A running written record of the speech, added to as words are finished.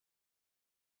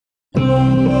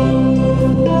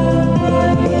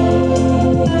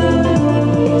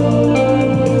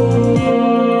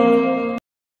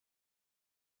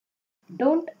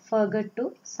Don't forget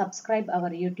to subscribe our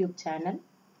YouTube channel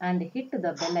and hit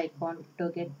the bell icon to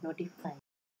get notified.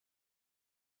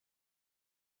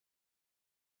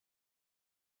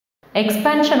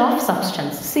 Expansion of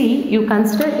substance. See, you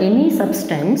consider any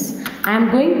substance. I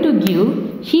am going to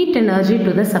give heat energy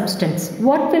to the substance.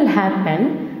 What will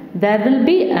happen? There will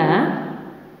be a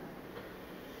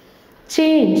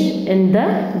change in the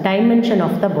dimension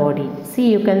of the body.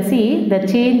 See, you can see the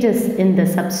changes in the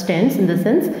substance, in the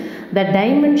sense the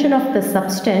dimension of the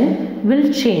substance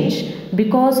will change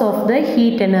because of the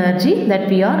heat energy that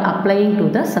we are applying to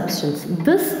the substance.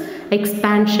 This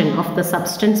expansion of the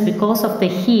substance because of the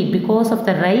heat, because of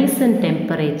the rise in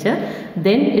temperature,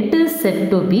 then it is said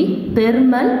to be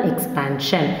thermal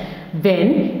expansion.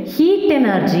 When heat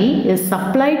energy is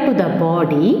supplied to the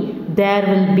body, there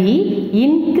will be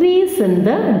increase in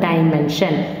the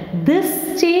dimension.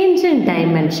 This change in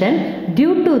dimension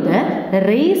due to the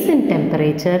rise in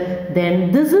temperature,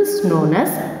 then this is known as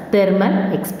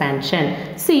thermal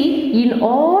expansion. See, in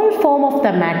all form of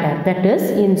the matter, that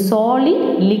is in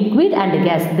solid, liquid and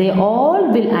gas, they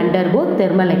all will undergo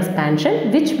thermal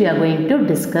expansion, which we are going to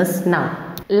discuss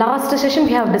now. Last session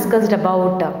we have discussed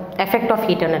about effect of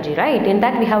heat energy, right? In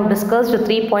that we have discussed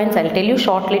 3 points. I will tell you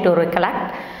shortly to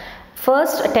recollect.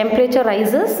 First, temperature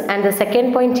rises, and the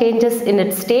second point, changes in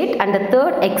its state, and the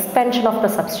third, expansion of the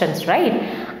substance, right?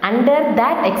 Under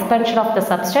that expansion of the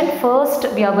substance,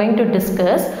 first we are going to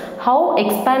discuss how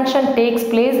expansion takes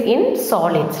place in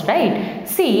solids, right?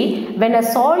 See, when a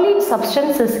solid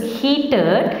substance is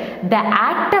heated, the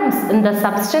atoms in the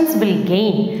substance will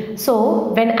gain.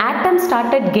 So, when atoms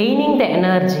started gaining the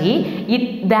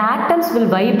energy, the atoms will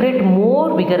vibrate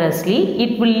more vigorously.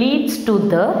 It will lead to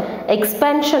the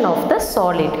expansion of the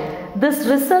solid. This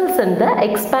results in the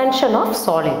expansion of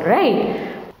solid, right?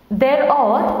 There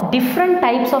are different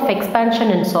types of expansion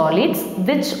in solids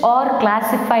which are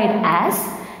classified as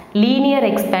linear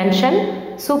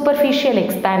expansion, superficial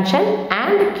expansion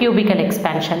and cubical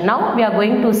expansion. Now we are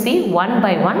going to see one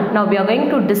by one. Now we are going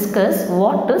to discuss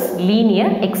what is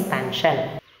linear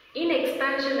expansion. In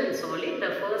expansion in solid,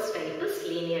 the first type is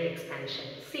linear expansion.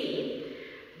 See,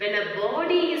 when a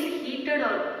body is heated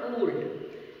or cooled,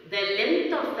 the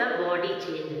length of the body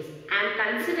changes. I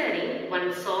am considering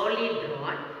one solid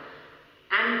rod.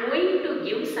 I am going to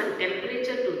give some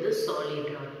temperature to this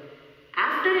solid rod.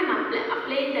 After I am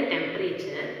applying the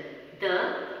temperature,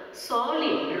 the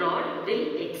solid rod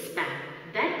will expand.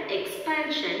 That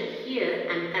expansion here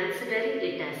I am considering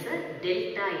it as a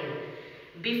delta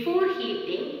L. Before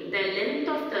heating, the length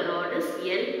of the rod is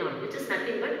L0, which is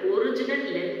nothing but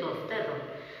original length of the rod.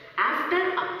 After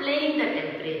applying the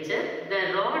temperature,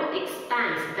 the rod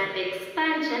expands. That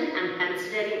expansion I am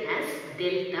considering as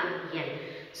delta L.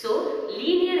 So,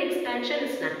 linear expansion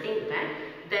is nothing but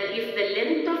if the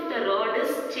length of the rod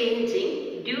is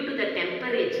changing due to the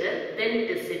temperature, then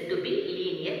it is said to be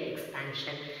linear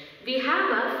expansion. We have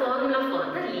a formula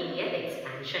for the linear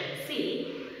expansion.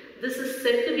 See, this is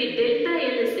said to be delta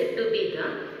L is said to be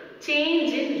the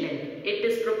change in length. It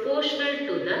is proportional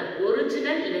to the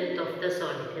original length of the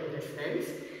solid, in the sense,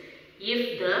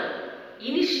 if the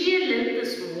initial length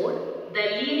is more, the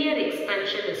linear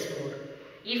expansion is more.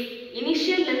 If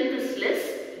initial length is less,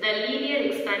 the linear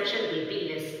expansion will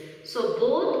be less. So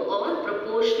both are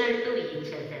proportional to each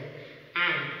other,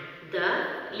 and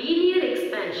the linear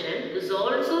expansion is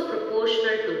also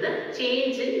proportional to the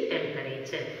change in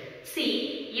temperature.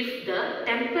 See, if the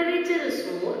temperature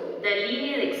is more, the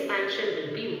linear expansion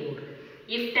will be more.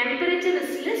 If temperature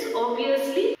is less,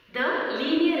 obviously the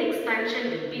linear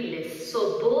expansion will be less.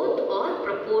 So both are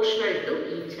proportional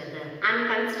to each other. I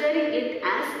am considering it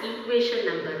as equation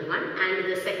number 1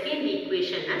 and the second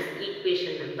equation as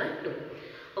equation number 2.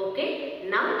 Okay,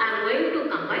 now I am going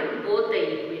to combine both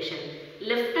the equation.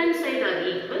 Left hand side are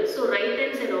equal, so right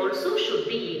hand side also should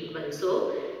be equal.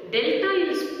 So delta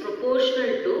is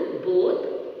proportional to both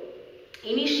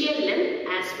initial length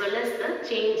as well as the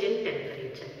change in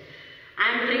temperature.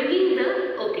 I am bringing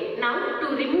the, okay, now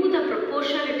to remove the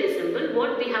proportionality symbol,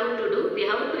 what we have to do? We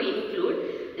have to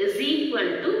include is equal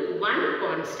to one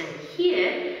constant.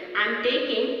 Here I am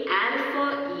taking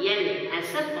alpha L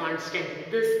as a constant.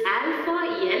 This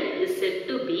alpha L is said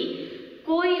to be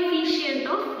coefficient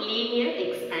of linear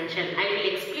expansion. I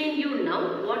will explain you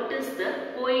now what is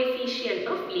the coefficient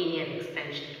of linear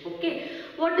expansion. Okay,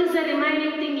 what is the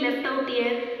remaining thing left out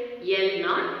here?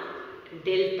 L0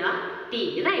 delta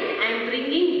T, right? I am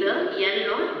bringing the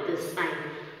L0 this side.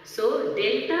 So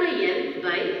delta L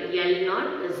by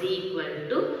L0 is equal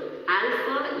to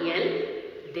alpha L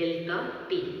delta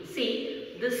T.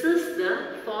 See, this is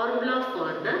the formula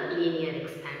for the linear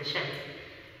expansion.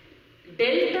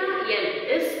 Delta L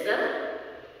is the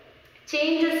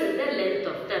changes in the length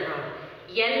of the rod.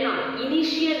 L0,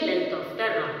 initial length of the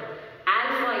rod.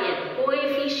 Alpha L,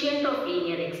 coefficient of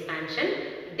linear expansion.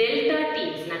 Delta T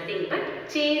is nothing but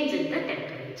change in the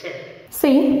temperature.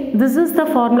 See, this is the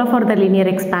formula for the linear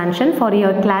expansion. For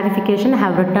your clarification, I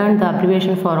have returned the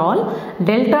abbreviation for all.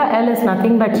 Delta L is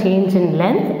nothing but change in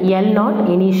length. L0,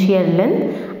 initial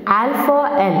length.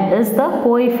 Alpha L is the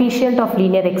coefficient of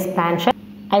linear expansion.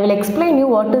 I will explain you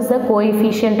what is the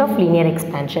coefficient of linear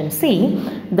expansion. See,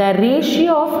 the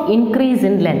ratio of increase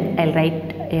in length. I will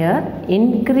write here,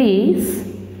 increase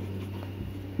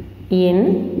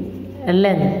in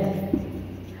length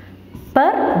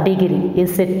per degree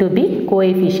is said to be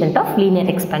coefficient of linear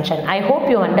expansion. I hope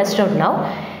you understood now.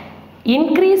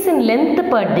 Increase in length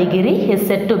per degree is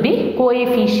said to be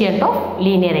coefficient of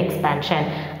linear expansion,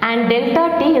 and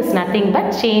delta T is nothing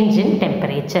but change in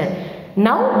temperature.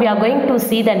 Now we are going to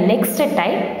see the next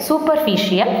type,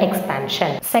 superficial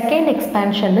expansion. Second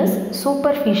expansion is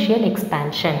superficial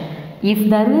expansion. If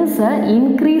there is an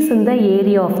increase in the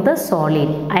area of the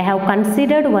solid, I have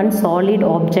considered one solid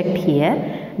object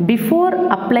here. Before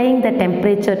applying the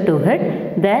temperature to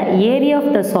it, the area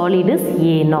of the solid is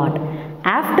A0.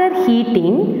 After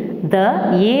heating,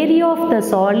 the area of the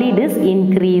solid is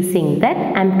increasing. That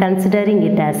I am considering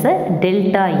it as a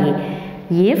delta A.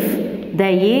 If the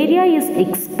area is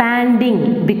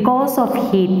expanding because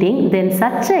of heating, then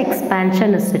such an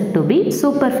expansion is said to be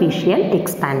superficial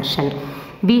expansion.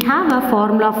 We have a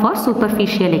formula for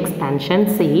superficial expansion.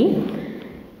 See,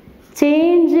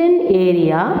 change in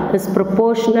area is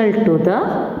proportional to the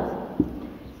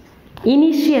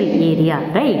initial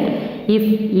area, right? If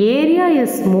area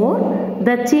is more,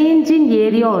 the change in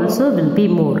area also will be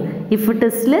more. If it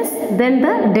is less, then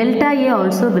the delta A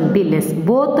also will be less.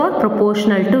 Both are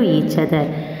proportional to each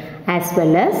other. As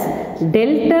well as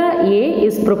delta A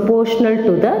is proportional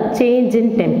to the change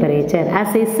in temperature.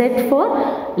 As I said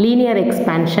for linear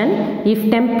expansion, if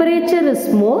temperature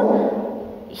is more,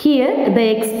 here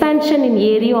the expansion in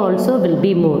area also will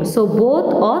be more. So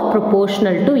both are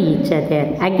proportional to each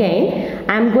other. Again,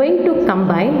 I am going to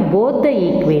combine both the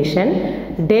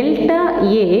equation. Delta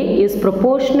A is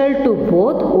proportional to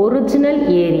both original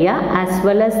area as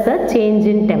well as the change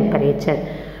in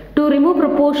temperature. To remove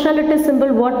proportionality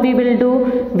symbol, what we will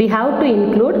do? We have to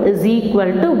include is equal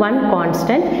to one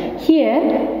constant.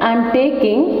 Here I am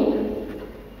taking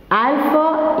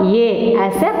alpha A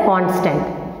as a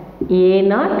constant.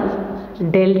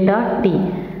 A0 delta T.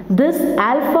 This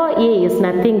alpha A is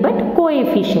nothing but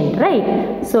coefficient,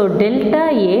 right? So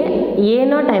delta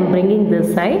A0 I am bringing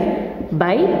this side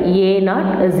by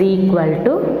A0 is equal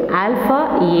to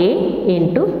alpha A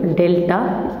into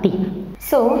delta T.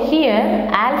 So here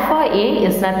alpha A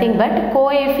is nothing but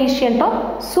coefficient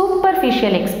of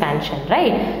superficial expansion,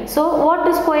 right? So what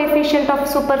is coefficient of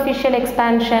superficial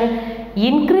expansion?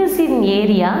 Increase in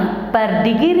area per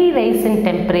degree rise in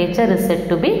temperature is said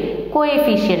to be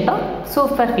coefficient of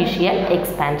superficial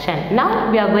expansion. Now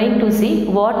we are going to see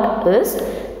what is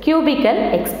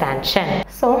cubical expansion.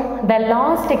 So the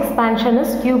last expansion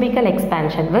is cubical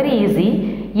expansion. Very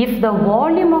easy. If the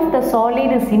volume of the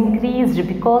solid is increased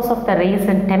because of the rise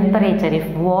in temperature, if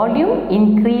volume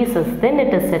increases, then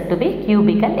it is said to be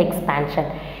cubical expansion.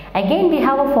 Again, we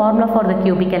have a formula for the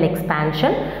cubical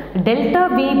expansion.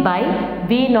 Delta V by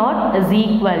V0 is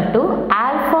equal to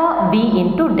alpha V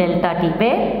into delta T.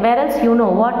 Whereas you know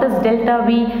what is delta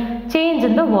V? Change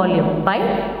in the volume by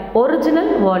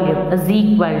original volume is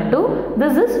equal to,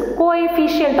 this is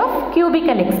coefficient of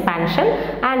cubical expansion,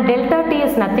 and delta T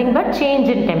is nothing but change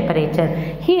in temperature.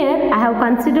 Here I have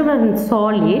considered a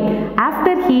solid.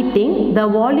 After heating, the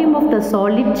volume of the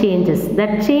solid changes.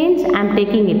 That change I am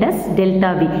taking it as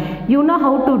delta V. You know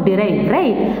how to derive,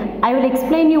 right? I will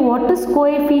explain you what is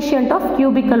coefficient of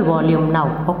cubical volume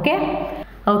now. Okay.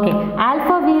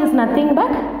 Alpha V is nothing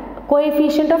but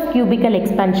coefficient of cubical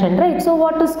expansion, right? So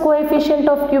what is coefficient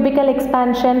of cubical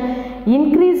expansion?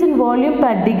 Increase in volume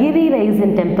per degree rise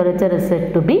in temperature is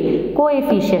said to be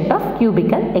coefficient of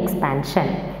cubical expansion.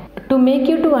 To make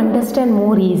you to understand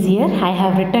more easier, I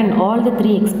have written all the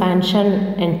three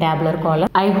expansion in tabular column.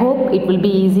 I hope it will be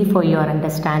easy for your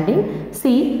understanding.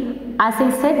 See, as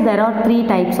I said, there are three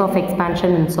types of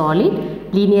expansion in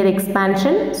solid: linear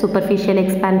expansion, superficial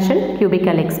expansion,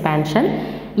 cubical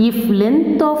expansion. If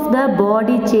length of the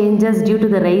body changes due to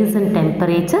the rise in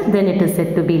temperature, then it is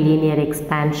said to be linear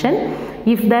expansion.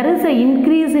 If there is an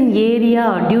increase in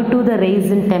area due to the rise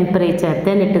in temperature,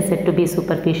 then it is said to be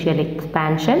superficial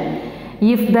expansion.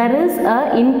 If there is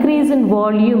an increase in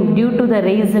volume due to the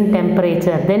rise in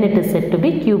temperature, then it is said to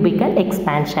be cubical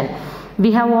expansion.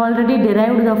 We have already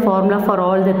derived the formula for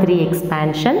all the three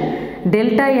expansion.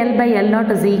 Delta L by L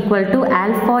naught is equal to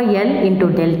alpha L into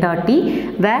delta T,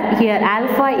 where here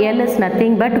alpha L is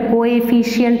nothing but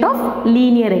coefficient of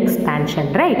linear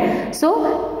expansion, right?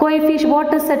 So coefficient,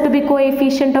 what is said to be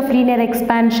coefficient of linear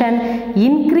expansion?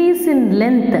 Increase in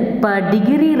length per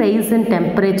degree rise in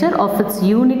temperature of its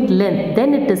unit length,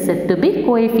 then it is said to be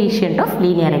coefficient of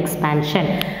linear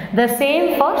expansion. The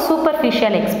same for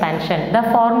superficial expansion. The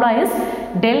formula is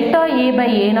delta A by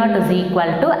A naught is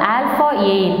equal to alpha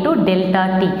A into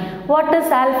delta T. What is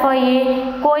alpha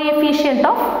A? Coefficient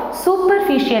of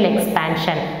superficial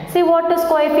expansion. See, what is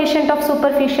coefficient of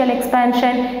superficial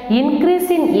expansion? Increase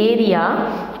in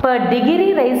area per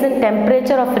degree rise in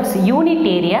temperature of its unit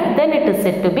area, then it is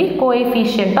said to be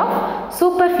coefficient of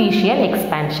superficial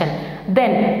expansion.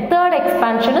 Then third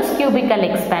expansion is cubical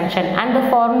expansion, and the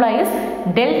formula is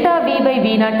delta V by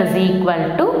V naught is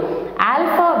equal to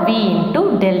alpha V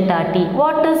into delta T.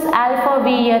 What is alpha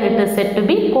V here? It is said to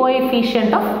be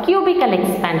coefficient of cubical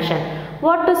expansion.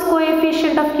 What is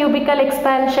coefficient of cubical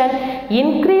expansion?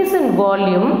 Increase in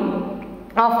volume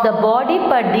of the body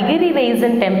per degree rise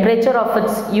in temperature of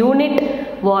its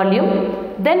unit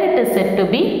volume, then it is said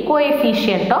to be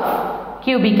coefficient of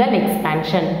cubical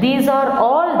expansion. These are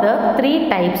all the three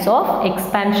types of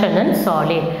expansion in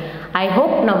solid. I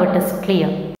hope now it is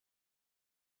clear.